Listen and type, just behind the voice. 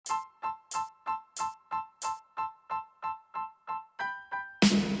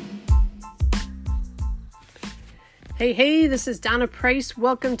Hey, this is Donna Price.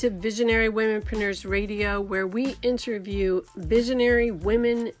 Welcome to Visionary Womenpreneurs Radio, where we interview visionary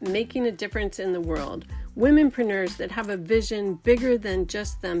women making a difference in the world. Womenpreneurs that have a vision bigger than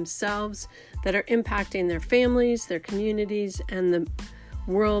just themselves, that are impacting their families, their communities, and the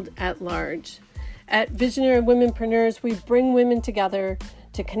world at large. At Visionary Womenpreneurs, we bring women together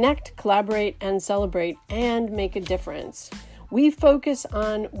to connect, collaborate, and celebrate, and make a difference. We focus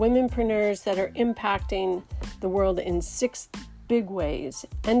on womenpreneurs that are impacting the world in 6 big ways: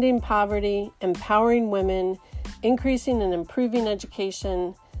 ending poverty, empowering women, increasing and improving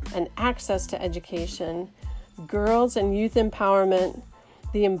education and access to education, girls and youth empowerment,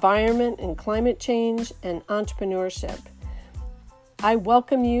 the environment and climate change, and entrepreneurship. I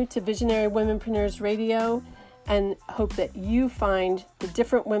welcome you to Visionary Womenpreneurs Radio and hope that you find the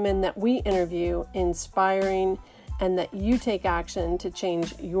different women that we interview inspiring and that you take action to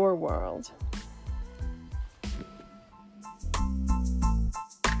change your world.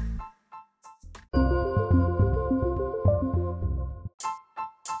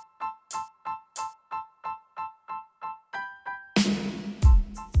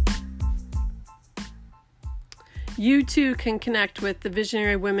 You too can connect with the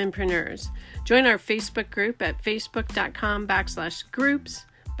Visionary Womenpreneurs. Join our Facebook group at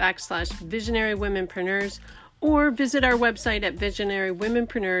facebook.com/groups/Visionary Womenpreneurs, or visit our website at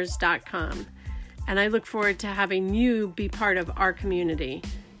visionarywomenpreneurs.com. And I look forward to having you be part of our community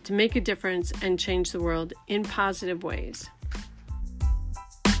to make a difference and change the world in positive ways.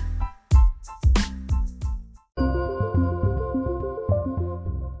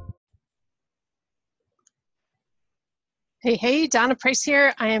 Hey, Donna Price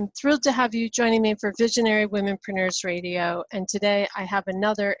here. I am thrilled to have you joining me for Visionary Womenpreneurs Radio. And today I have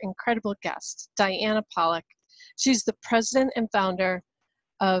another incredible guest, Diana Pollock. She's the president and founder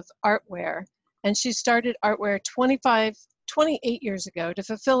of Artware, and she started Artware 28 years ago to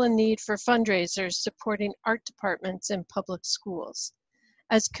fulfill a need for fundraisers supporting art departments in public schools.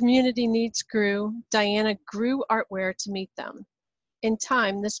 As community needs grew, Diana grew Artware to meet them. In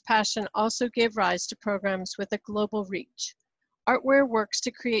time, this passion also gave rise to programs with a global reach. Artware works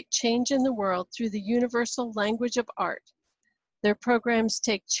to create change in the world through the universal language of art. Their programs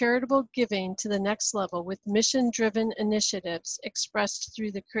take charitable giving to the next level with mission-driven initiatives expressed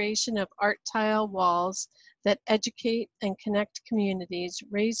through the creation of art tile walls that educate and connect communities,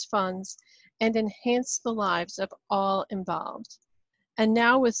 raise funds, and enhance the lives of all involved. And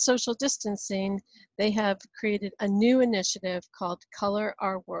now with social distancing, they have created a new initiative called Color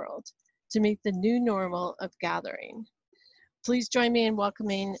Our World to meet the new normal of gathering. Please join me in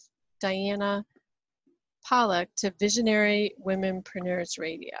welcoming Diana Pollock to Visionary Womenpreneurs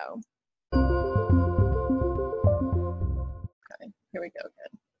Radio. Okay, here we go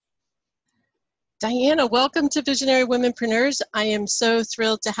again. Diana, welcome to Visionary Womenpreneurs. I am so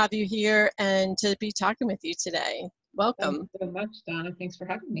thrilled to have you here and to be talking with you today. Welcome. Thanks so much, Donna. Thanks for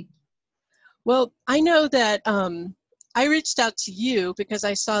having me. Well, I know that I reached out to you because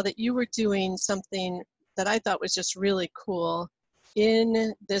I saw that you were doing something that I thought was just really cool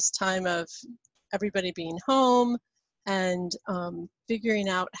in this time of everybody being home and figuring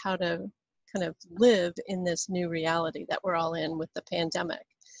out how to kind of live in this new reality that we're all in with the pandemic.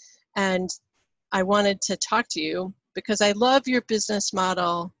 And I wanted to talk to you because I love your business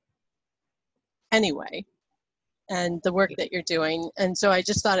model anyway, and the work that you're doing. And so I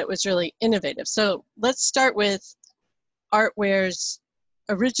just thought it was really innovative. So let's start with Artware's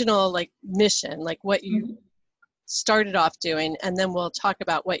original mission, what you started off doing, and then we'll talk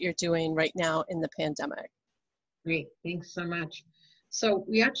about what you're doing right now in the pandemic. Great, thanks so much. So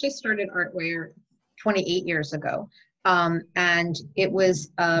we actually started Artware 28 years ago, and it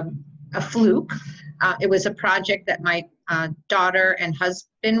was a fluke. It was a project that my daughter and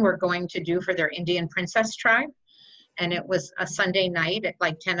husband were going to do for their Indian princess tribe. And it was a Sunday night at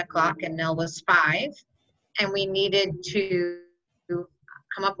 10 o'clock, and Nell was 5. And we needed to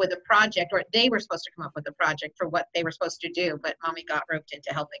come up with a project, or they were supposed to come up with a project for what they were supposed to do, but Mommy got roped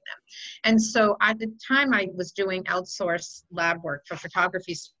into helping them. And so at the time I was doing outsourced lab work for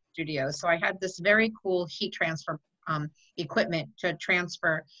photography studios. So I had this very cool heat transfer equipment to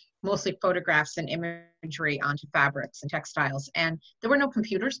transfer mostly photographs and imagery onto fabrics and textiles. And there were no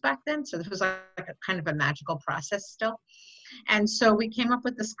computers back then, so this was like a kind of a magical process still. And so we came up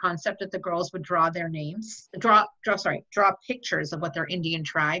with this concept that the girls would draw their names, draw pictures of what their Indian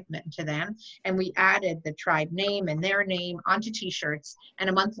tribe meant to them. And we added the tribe name and their name onto t-shirts. And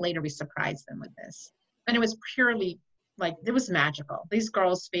a month later, we surprised them with this. And it was purely like, it was magical. These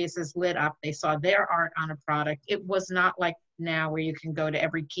girls' faces lit up. They saw their art on a product. It was not like now where you can go to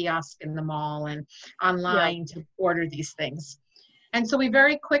every kiosk in the mall and Yeah. online to order these things. And so we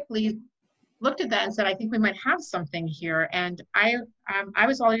very quickly looked at that and said, I think we might have something here. And I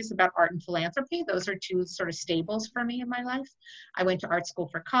was always about art and philanthropy. Those are two sort of staples for me in my life. I went to art school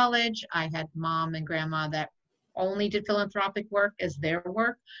for college. I had mom and grandma that only did philanthropic work as their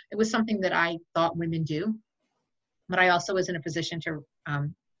work. It was something that I thought women do. But I also was in a position to,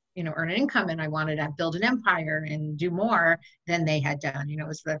 earn an income, and I wanted to build an empire and do more than they had done. It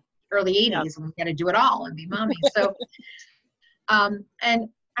was the early Yeah. 80s and we had to do it all and be mommy. So, and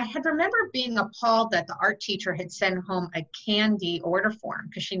I had remember being appalled that the art teacher had sent home a candy order form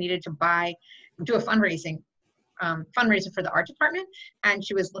because she needed to do a fundraiser for the art department. And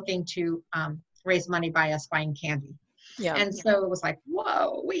she was looking to raise money by us buying candy. Yeah. And so it was like,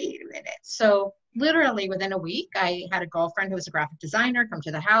 whoa, wait a minute. So literally within a week, I had a girlfriend who was a graphic designer come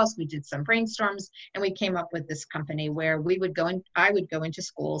to the house. We did some brainstorms and we came up with this company where I would go into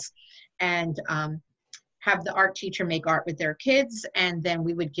schools and have the art teacher make art with their kids. And then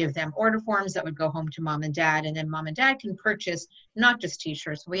we would give them order forms that would go home to mom and dad. And then mom and dad can purchase not just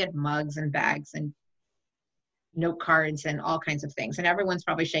t-shirts. We had mugs and bags and note cards and all kinds of things. And everyone's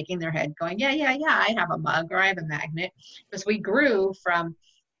probably shaking their head going, yeah, I have a mug or I have a magnet. Because we grew from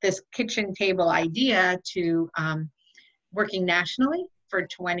this kitchen table idea to working nationally for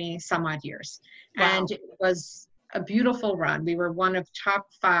 20 some odd years. Wow. And it was a beautiful run. We were one of top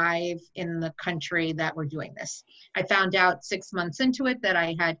 5 in the country that were doing this. I found out 6 months into it that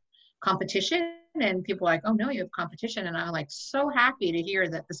I had competition, and people were like, oh no, you have competition. And I'm like, so happy to hear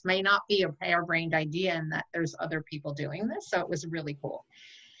that this may not be a harebrained idea and that there's other people doing this. So it was really cool.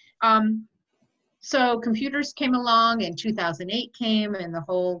 So computers came along and 2008 came and the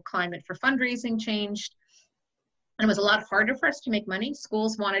whole climate for fundraising changed. And it was a lot harder for us to make money.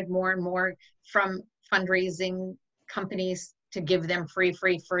 Schools wanted more and more from fundraising companies to give them free.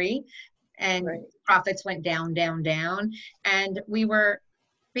 And Right. profits went down. And we were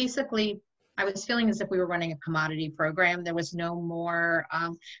basically, I was feeling as if we were running a commodity program. There was no more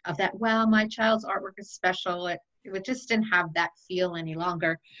of that, well, my child's artwork is special. It just didn't have that feel any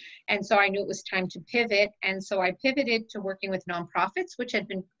longer. And so I knew it was time to pivot. And so I pivoted to working with nonprofits,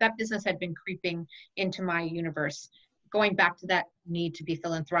 that business had been creeping into my universe, going back to that need to be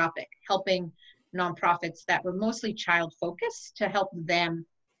philanthropic, helping nonprofits that were mostly child focused to help them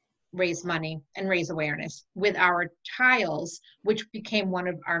raise money and raise awareness with our tiles, which became one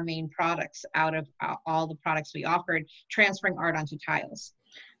of our main products out of all the products we offered, transferring art onto tiles.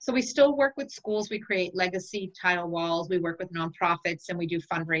 So we still work with schools. We create legacy tile walls. We work with nonprofits and we do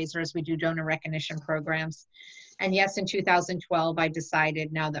fundraisers. We do donor recognition programs. And yes, in 2012, I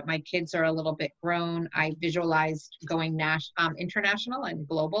decided now that my kids are a little bit grown, I visualized going international and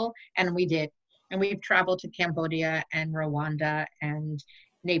global, and we did. And we've traveled to Cambodia and Rwanda and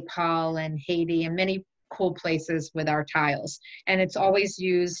Nepal and Haiti and many cool places with our tiles. And it's always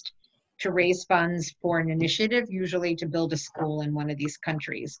used to raise funds for an initiative, usually to build a school in one of these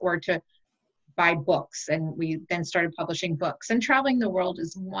countries or to buy books. And we then started publishing books. And traveling the world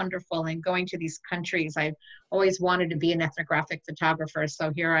is wonderful. And going to these countries, I've always wanted to be an ethnographic photographer.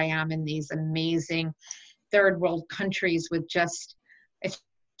 So here I am in these amazing third world countries with it's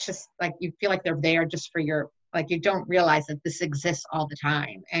just like you feel like they're there just for you don't realize that this exists all the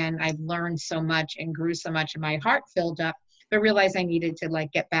time. And I've learned so much and grew so much and my heart filled up, but realized I needed to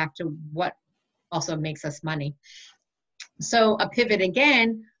get back to what also makes us money. So a pivot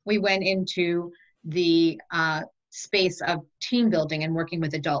again, we went into the space of team building and working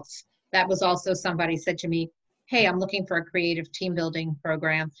with adults. That was also somebody said to me, hey, I'm looking for a creative team building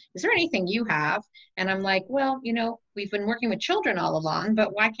program. Is there anything you have? And I'm like, well, we've been working with children all along,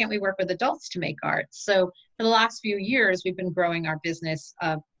 but why can't we work with adults to make art? So for the last few years, we've been growing our business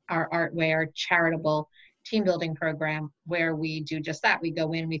of our Artware charitable team building program where we do just that. We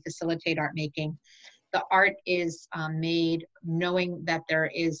go in, we facilitate art making. The art is made knowing that there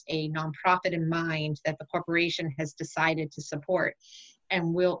is a nonprofit in mind that the corporation has decided to support.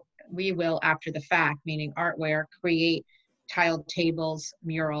 And we will, after the fact, meaning Artware, create tiled tables,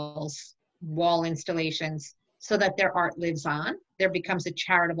 murals, wall installations, so that their art lives on. There becomes a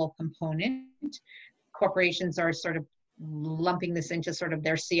charitable component. Corporations are sort of lumping this into sort of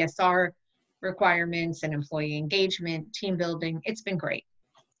their CSR requirements and employee engagement, team building. It's been great.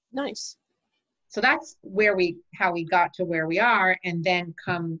 Nice. So that's how we got to where we are. And then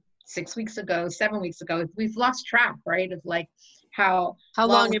come 7 weeks ago, we've lost track, right? Of how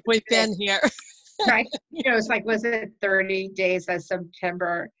long have we been here? Right. It's was it 30 days as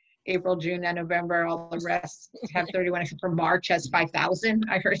September April, June, and November. All the rest have 31, except for March has 5,000.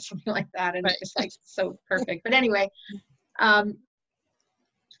 I heard something like that, and Right. it's just like so perfect. But anyway,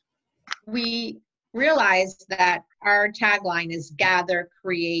 we realized that our tagline is gather,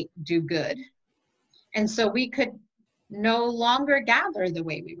 create, do good. And so we could no longer gather the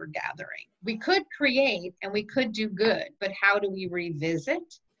way we were gathering. We could create and we could do good, but how do we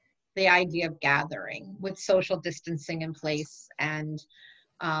revisit the idea of gathering with social distancing in place and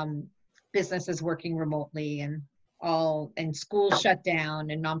businesses working remotely and schools shut down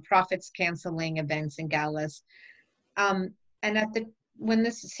and nonprofits canceling events and galas. And when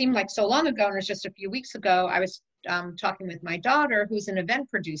this seemed like so long ago, and it was just a few weeks ago, I was talking with my daughter, who's an event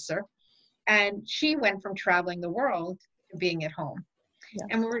producer, and she went from traveling the world to being at home. Yeah.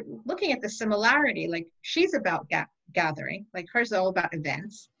 And we're looking at the similarity, like she's about gathering, like hers all about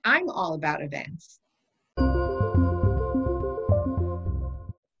events. I'm all about events.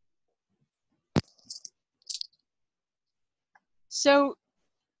 So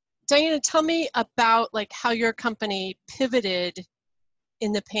Diana, tell me about like how your company pivoted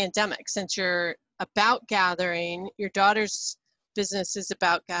in the pandemic, since you're about gathering, your daughter's business is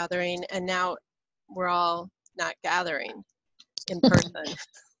about gathering, and now we're all not gathering in person.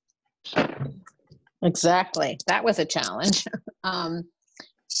 Exactly. That was a challenge.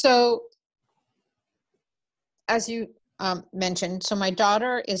 So as you mentioned, so my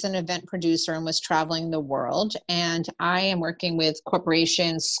daughter is an event producer and was traveling the world, and I am working with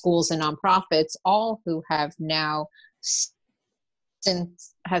corporations, schools, and nonprofits, all who have now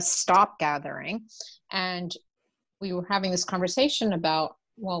has stopped gathering. And we were having this conversation about,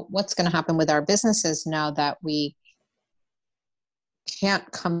 well, what's going to happen with our businesses now that we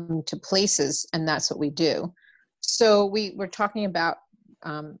can't come to places, and that's what we do. So we were talking about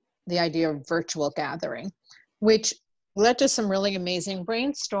the idea of virtual gathering, which led to some really amazing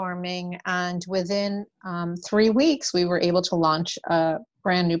brainstorming. And within 3 weeks, we were able to launch a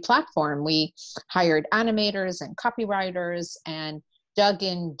brand new platform. We hired animators and copywriters and dug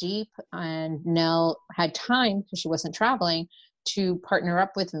in deep, and Nell had time, because she wasn't traveling, to partner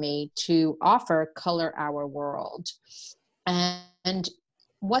up with me to offer Color Our World. And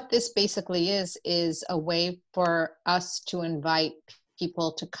what this basically is a way for us to invite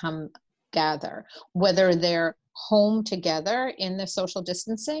people to come gather, whether they're home together in the social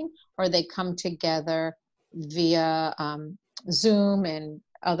distancing, or they come together via Zoom and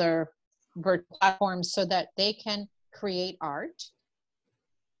other virtual platforms, so that they can create art,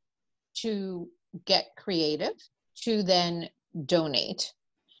 to get creative, to then donate,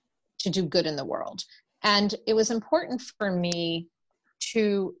 to do good in the world. And it was important for me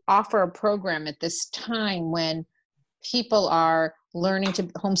to offer a program at this time when people are learning to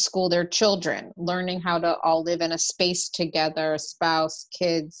homeschool their children, learning how to all live in a space together, spouse,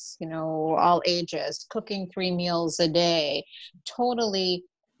 kids, all ages, cooking 3 meals a day, totally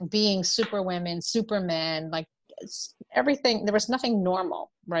being super women, supermen, like everything. There was nothing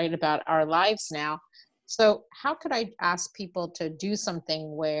normal, right, about our lives now. So how could I ask people to do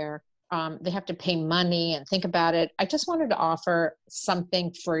something where they have to pay money and think about it? I just wanted to offer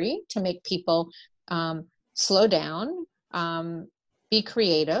something free to make people slow down, be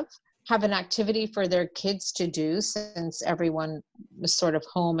creative, have an activity for their kids to do, since everyone was sort of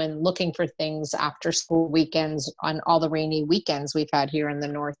home and looking for things after school weekends on all the rainy weekends we've had here in the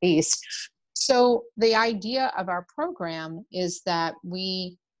Northeast. So the idea of our program is that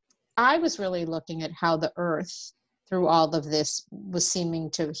I was really looking at how the earth through all of this was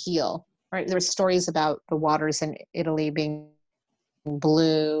seeming to heal, right? There were stories about the waters in Italy being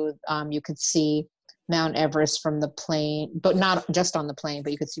blue. You could see Mount Everest from the plane, but not just on the plane,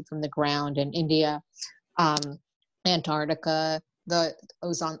 but you could see from the ground in India, Antarctica, the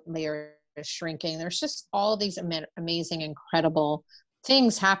ozone layer is shrinking. There's just all these amazing, incredible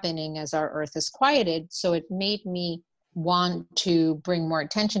things happening as our earth is quieted. So it made me want to bring more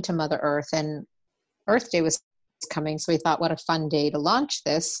attention to Mother Earth, and Earth Day was coming. So we thought, what a fun day to launch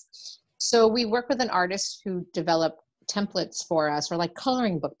this. So we work with an artist who developed templates for us, or like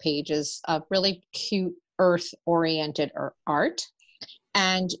coloring book pages of really cute earth-oriented art.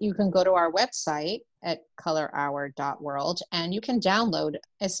 And you can go to our website at colourhour.world, and you can download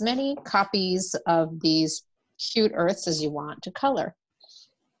as many copies of these cute earths as you want to color.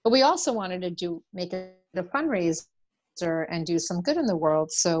 But we also wanted to make it a fundraiser and do some good in the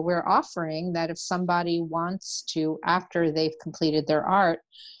world. So we're offering that if somebody wants to, after they've completed their art,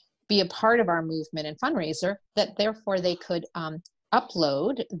 be a part of our movement and fundraiser, that therefore they could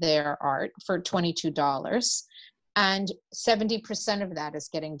upload their art for $22. And 70% of that is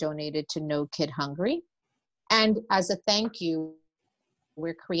getting donated to No Kid Hungry. And as a thank you,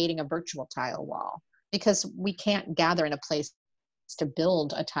 we're creating a virtual tile wall because we can't gather in a place to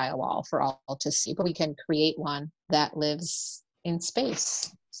build a tile wall for all to see, but we can create one that lives in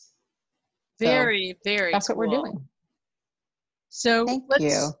space. Very, very that's cool. what we're doing. So Thank let's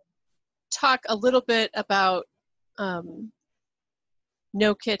you. talk a little bit about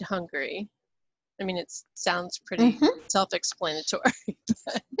No Kid Hungry. I mean, it sounds pretty self-explanatory.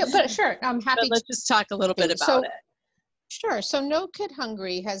 But sure, I'm happy. But let's just talk a little bit about it. Sure. So No Kid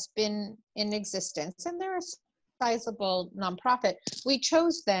Hungry has been in existence, and they're a sizable nonprofit. We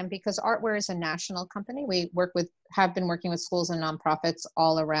chose them because Artware is a national company. We have been working with schools and nonprofits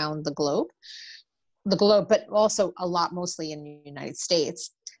all around the globe, but also a lot mostly in the United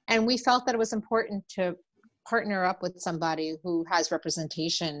States. And we felt that it was important to partner up with somebody who has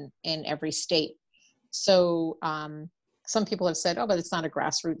representation in every state. So some people have said, oh, but it's not a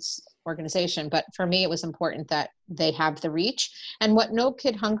grassroots organization. But for me, it was important that they have the reach. And what No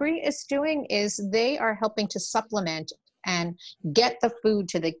Kid Hungry is doing is they are helping to supplement and get the food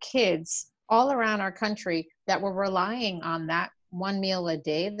to the kids all around our country that were relying on that one meal a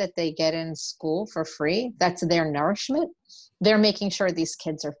day that they get in school for free. That's their nourishment. They're making sure these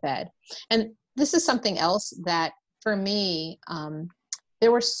kids are fed. And this is something else that for me,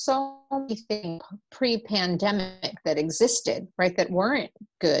 there were so many things pre-pandemic that existed, right, that weren't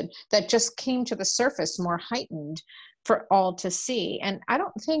good, that just came to the surface more heightened for all to see. And I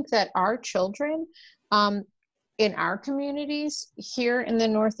don't think that our children in our communities here in the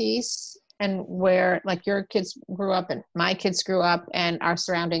Northeast, and where like your kids grew up and my kids grew up and our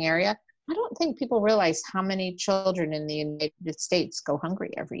surrounding area, I don't think people realize how many children in the United States go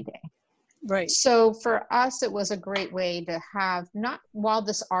hungry every day. Right. So for us, it was a great way to have, not while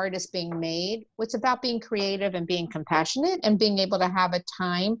this art is being made, it's about being creative and being compassionate and being able to have a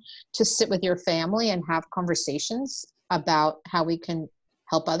time to sit with your family and have conversations about how we can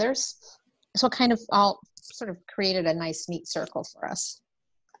help others. So it kind of all sort of created a nice, neat circle for us.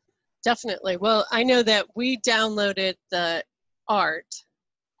 Definitely. Well, I know that we downloaded the art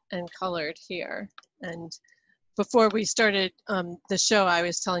and colored here. And before we started the show, I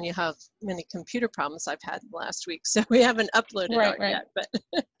was telling you how many computer problems I've had last week. So we haven't uploaded art yet, but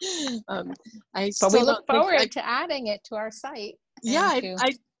we look forward to adding it to our site. Yeah,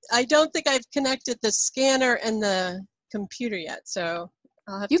 I don't think I've connected the scanner and the computer yet. So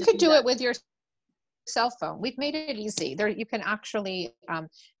I'll have you to could do it with your cell phone. We've made it easy. There you can actually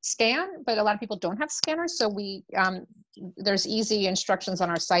scan, but a lot of people don't have scanners. So we there's easy instructions on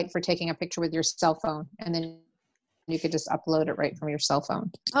our site for taking a picture with your cell phone, and then you could just upload it right from your cell phone.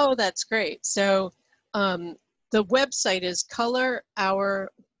 Oh, that's great. So the website is colorhour.world.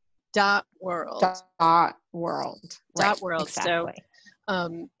 .world. .world. Exactly.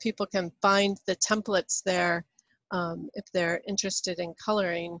 So people can find the templates there if they're interested in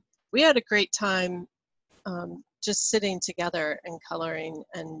coloring. We had a great time just sitting together and coloring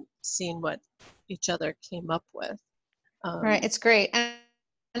and seeing what each other came up with. Right, it's great. And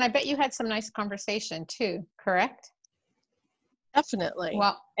I bet you had some nice conversation too, correct? Definitely.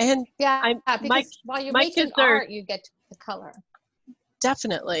 Well, and yeah, because while you're making art, you get to color.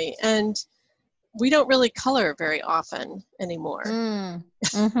 Definitely. And we don't really color very often anymore.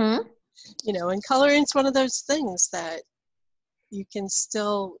 Mm-hmm. You know, and coloring's one of those things that you can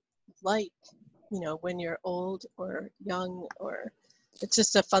still like, you know, when you're old or young, or it's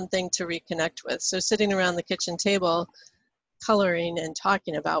just a fun thing to reconnect with. So sitting around the kitchen table coloring and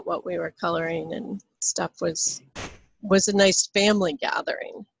talking about what we were coloring and stuff was a nice family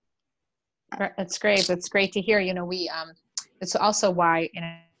gathering. That's great. That's great to hear. You know, we it's also why in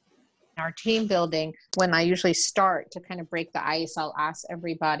our team building, when I usually start to kind of break the ice, I'll ask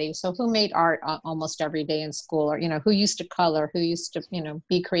everybody, so who made art almost every day in school, or, you know, who used to color, who used to, you know,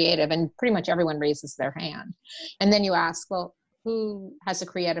 be creative, and pretty much everyone raises their hand. And then you ask, well, who has a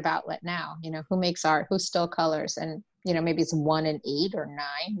creative outlet now? You know, who makes art, who still colors? And, you know, maybe it's 1 in 8 or 9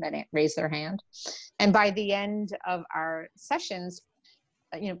 that raise their hand. And by the end of our sessions,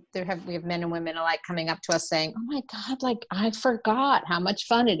 you know, we have men and women alike coming up to us saying, oh my God, like I forgot how much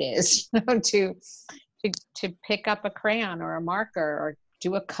fun it is, you know, to pick up a crayon or a marker or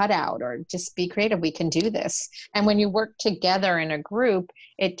do a cutout or just be creative. We can do this. And when you work together in a group,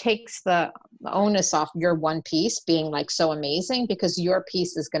 it takes the onus off your one piece being like so amazing, because your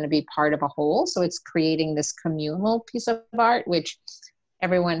piece is going to be part of a whole. So it's creating this communal piece of art, which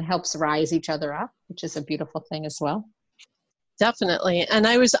everyone helps rise each other up, which is a beautiful thing as well. Definitely. And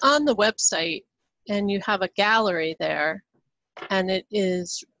I was on the website, and you have a gallery there, and it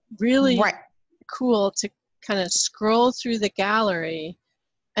is really cool to kind of scroll through the gallery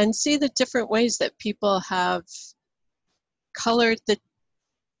and see the different ways that people have colored the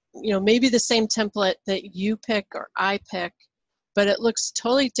maybe the same template that you pick or I pick, but it looks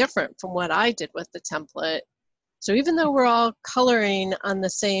totally different from what I did with the template. So even though we're all coloring on the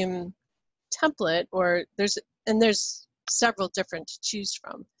same template, or there's several different to choose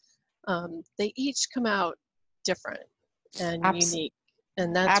from, they each come out different and unique,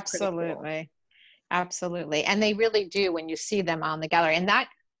 and that's absolutely pretty cool. Absolutely. And they really do when you see them on the gallery. And that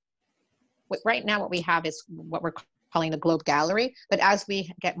right now what we have is what we're calling the Globe Gallery, but as we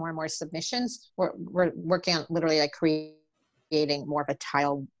get more and more submissions, we're working on literally like creating more of a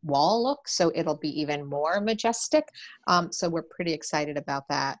tile wall look, so it'll be even more majestic. So we're pretty excited about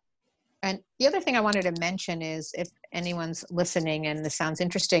that. And the other thing I wanted to mention is, if anyone's listening and this sounds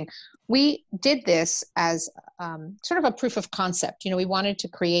interesting, we did this as sort of a proof of concept. We wanted to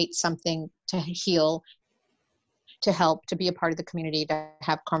create something to heal, to help, to be a part of the community, to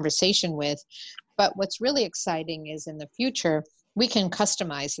have conversation with. But what's really exciting is in the future, we can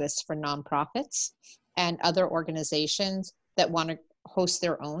customize this for nonprofits and other organizations that want to host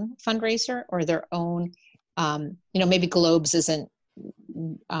their own fundraiser or their own, maybe Globes isn't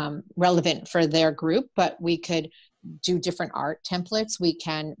relevant for their group, but we could do different art templates. We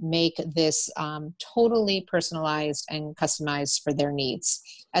can make this totally personalized and customized for their needs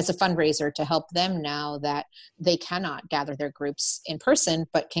as a fundraiser to help them now that they cannot gather their groups in person,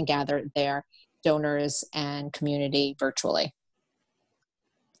 but can gather their donors and community virtually.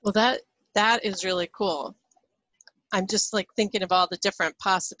 Well, that is really cool. I'm just like thinking of all the different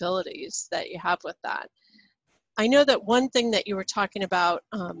possibilities that you have with that. I know that one thing that you were talking about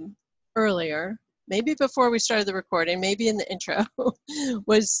earlier, maybe before we started the recording, maybe in the intro,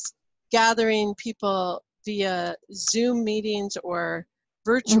 was gathering people via Zoom meetings or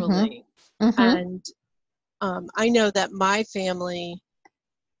virtually. Mm-hmm. And I know that my family,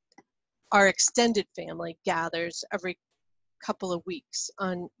 our extended family, gathers every couple of weeks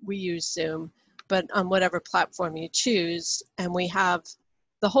we use Zoom, but on whatever platform you choose. And we have,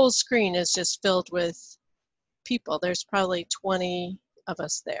 the whole screen is just filled with people. There's probably 20 of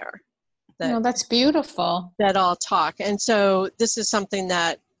us there. That's beautiful. That all talk. And so this is something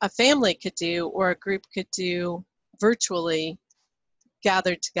that a family could do, or a group could do virtually,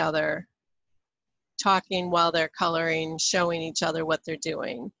 gathered together, talking while they're coloring, showing each other what they're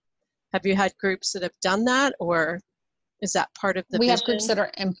doing. Have you had groups that have done that, or is that part of the vision? We have groups that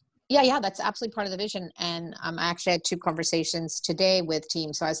are, yeah, that's absolutely part of the vision. And I actually had 2 conversations today with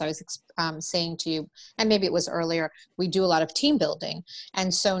teams. So as I was saying to you, and maybe it was earlier, we do a lot of team building.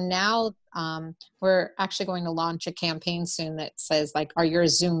 And so now we're actually going to launch a campaign soon that says, like, are your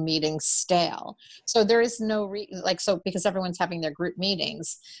Zoom meetings stale? So there is no, because everyone's having their group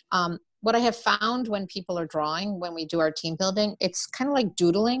meetings. What I have found when people are drawing, when we do our team building, it's kind of like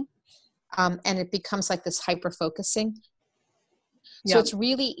doodling. And it becomes like this hyper-focusing. So it's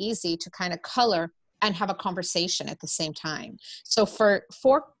really easy to kind of color and have a conversation at the same time. So for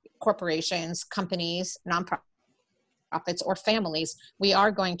corporations, companies, nonprofits, or families, we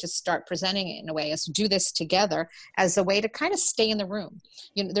are going to start presenting it in a way as do this together as a way to kind of stay in the room.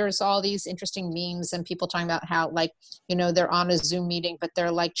 There's all these interesting memes and people talking about how, like, they're on a Zoom meeting, but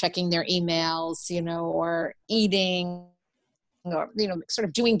they're like checking their emails, or eating, or sort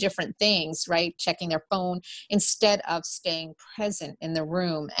of doing different things, right? Checking their phone instead of staying present in the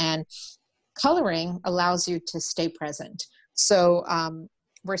room. And coloring allows you to stay present. So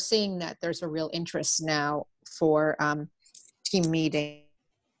we're seeing that there's a real interest now for team meetings,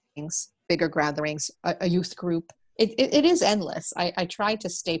 bigger gatherings, a youth group. It is endless. I try to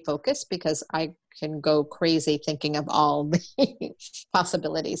stay focused because I can go crazy thinking of all the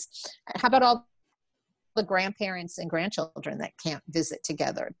possibilities. How about all the grandparents and grandchildren that can't visit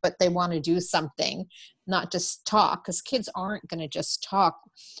together, but they want to do something, not just talk, because kids aren't going to just talk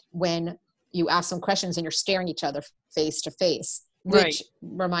when you ask them questions and you're staring each other face to face, which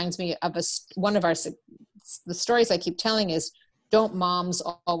reminds me of one of the stories I keep telling is, don't moms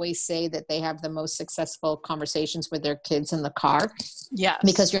always say that they have the most successful conversations with their kids in the car? Yes.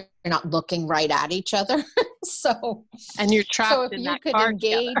 Because you're not looking right at each other. And you're trapped in that car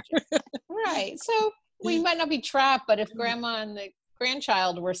engage, right. So we might not be trapped, but if grandma and the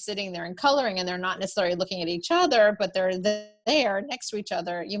grandchild were sitting there and coloring and they're not necessarily looking at each other, but they're there next to each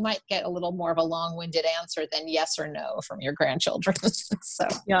other, you might get a little more of a long-winded answer than yes or no from your grandchildren. So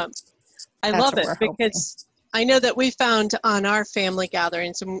yeah, I love it, because I know that we found on our family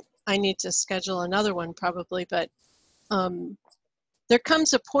gatherings, and I need to schedule another one probably, but there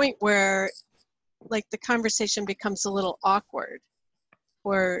comes a point where, like, the conversation becomes a little awkward.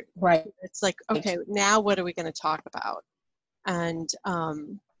 Or it's like, okay, now what are we going to talk about? And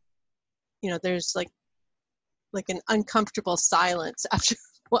there's like an uncomfortable silence after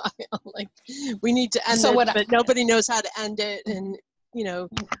Well, like we need to end So it, what? but nobody knows how to end it, and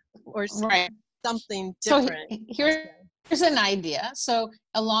or Right. something So different. here's an idea. So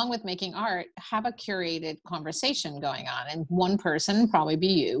along with making art, have a curated conversation going on, and one person, probably be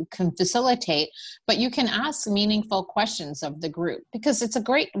you, can facilitate, but you can ask meaningful questions of the group, because it's a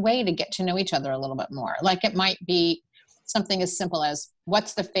great way to get to know each other a little bit more. Like it might be something as simple as,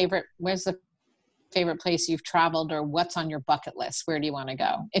 where's the favorite place you've traveled, or what's on your bucket list? Where do you want to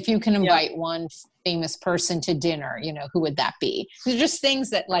go? If you can invite one famous person to dinner, who would that be? They're just things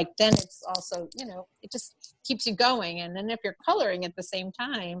that, like, then it's also, it just keeps you going. And then if you're coloring at the same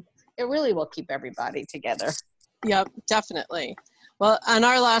time, it really will keep everybody together. Yep, definitely. Well, on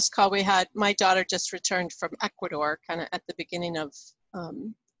our last call, my daughter just returned from Ecuador, kind of at the beginning of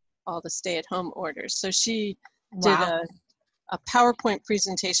all the stay-at-home orders. So she did a PowerPoint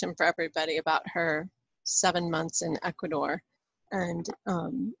presentation for everybody about her 7 months in Ecuador. And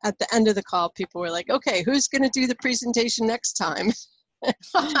at the end of the call, people were like, okay, who's going to do the presentation next time?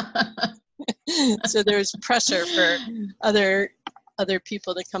 So there's pressure for other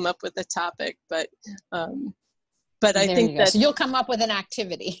people to come up with a topic. But I think that, so you'll come up with an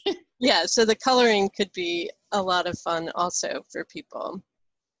activity. Yeah, so the coloring could be a lot of fun also for people.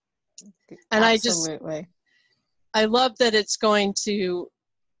 And Absolutely. I love that it's going to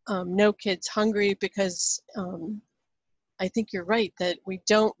No Kids Hungry, because I think you're right that we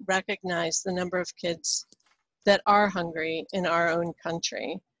don't recognize the number of kids that are hungry in our own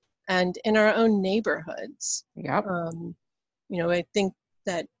country and in our own neighborhoods. Yep. I think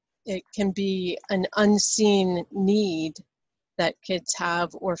that it can be an unseen need that kids have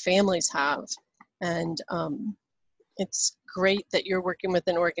or families have. And it's great that you're working with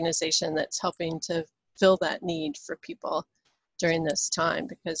an organization that's helping to fill that need for people during this time,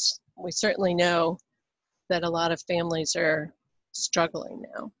 because we certainly know that a lot of families are struggling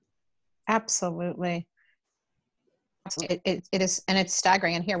now. Absolutely. It is, and it's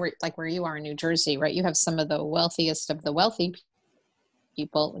staggering. And here, where you are in New Jersey, right? You have some of the wealthiest of the wealthy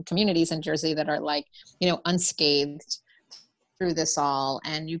people and communities in Jersey that are unscathed through this all.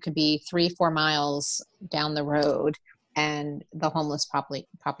 And you could be 3-4 miles down the road, and the homeless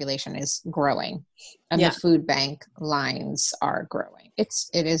population is growing, and the food bank lines are growing. It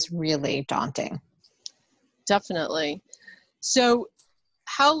is really daunting. Definitely. So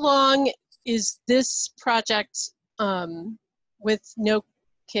how long is this project with No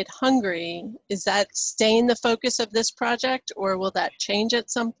Kid Hungry? Is that staying the focus of this project, or will that change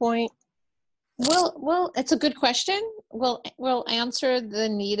at some point? Well, it's a good question. We'll answer the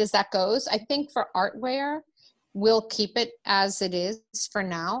need as that goes. I think for Artware, we'll keep it as it is for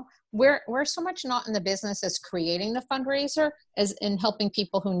now. We're so much not in the business as creating the fundraiser as in helping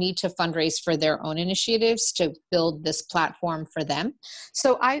people who need to fundraise for their own initiatives to build this platform for them.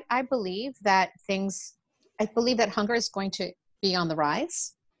 So I believe that hunger is going to be on the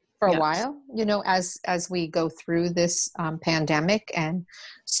rise for a while, as we go through this pandemic. And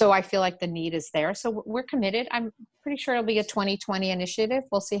so I feel like the need is there. So we're committed. I'm pretty sure it'll be a 2020 initiative.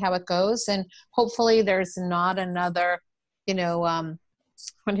 We'll see how it goes. And hopefully there's not another,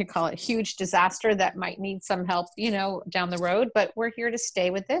 huge disaster that might need some help, down the road. But we're here to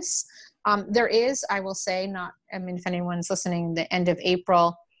stay with this. There is, I will say, if anyone's listening, the end of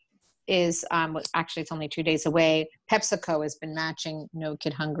April is actually it's only 2 days away. PepsiCo has been matching No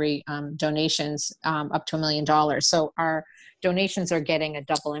Kid Hungry donations up to $1 million. So our donations are getting a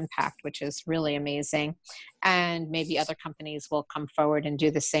double impact, which is really amazing. And maybe other companies will come forward and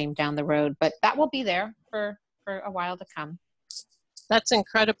do the same down the road, but that will be there for a while to come. That's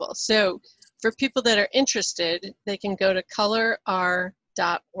incredible. So for people that are interested, they can go to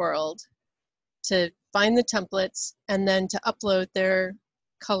color.r.world to find the templates and then to upload their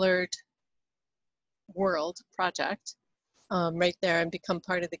colored world project right there and become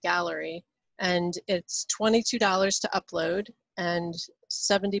part of the gallery. And it's $22 to upload, and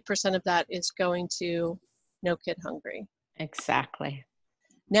 70% of that is going to No Kid Hungry. Exactly.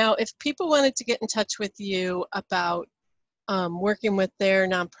 Now, if people wanted to get in touch with you about working with their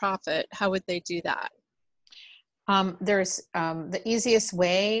nonprofit, how would they do that? There's the easiest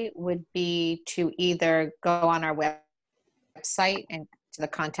way would be to either go on our website and to the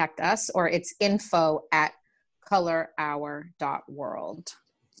contact us, or it's info@colorhour.world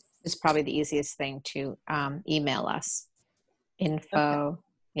is probably the easiest thing to email us.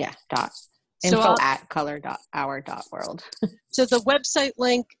 Info@color.hour.world. So the website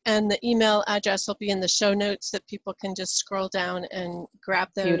link and the email address will be in the show notes, that people can just scroll down and grab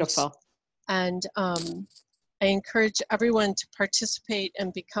those. Beautiful. And I encourage everyone to participate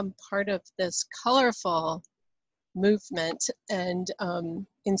and become part of this colorful movement and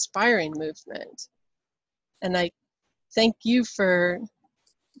inspiring movement. And I thank you for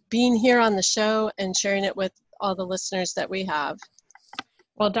being here on the show and sharing it with all the listeners that we have.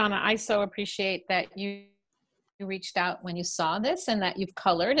 Well, Donna, I so appreciate that you reached out when you saw this and that you've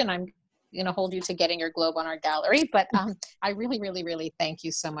colored, and I'm going to hold you to getting your globe on our gallery. But I really, really, really thank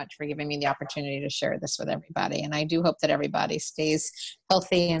you so much for giving me the opportunity to share this with everybody. And I do hope that everybody stays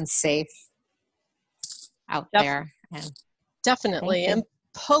healthy and safe out there. And definitely. And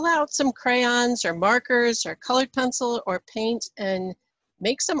pull out some crayons or markers or colored pencil or paint and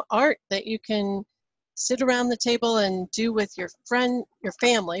make some art that you can sit around the table and do with your friend, your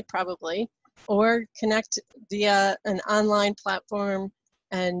family probably, or connect via an online platform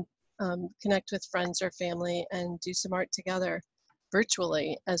and connect with friends or family and do some art together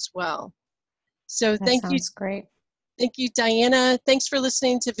virtually as well. So thank you. Great. Thank you, Diana. Thanks for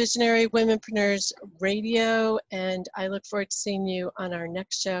listening to Visionary Womenpreneurs Radio, and I look forward to seeing you on our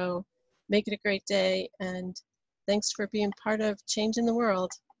next show. Make it a great day, and thanks for being part of changing the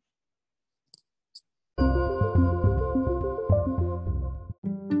world.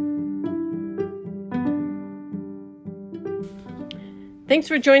 Thanks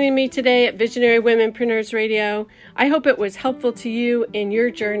for joining me today at Visionary Womenpreneurs Radio. I hope it was helpful to you in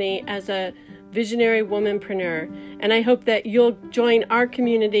your journey as a visionary womanpreneur. And I hope that you'll join our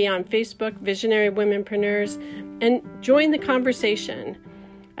community on Facebook, Visionary Womenpreneurs, and join the conversation.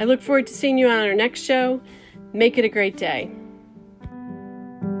 I look forward to seeing you on our next show. Make it a great day.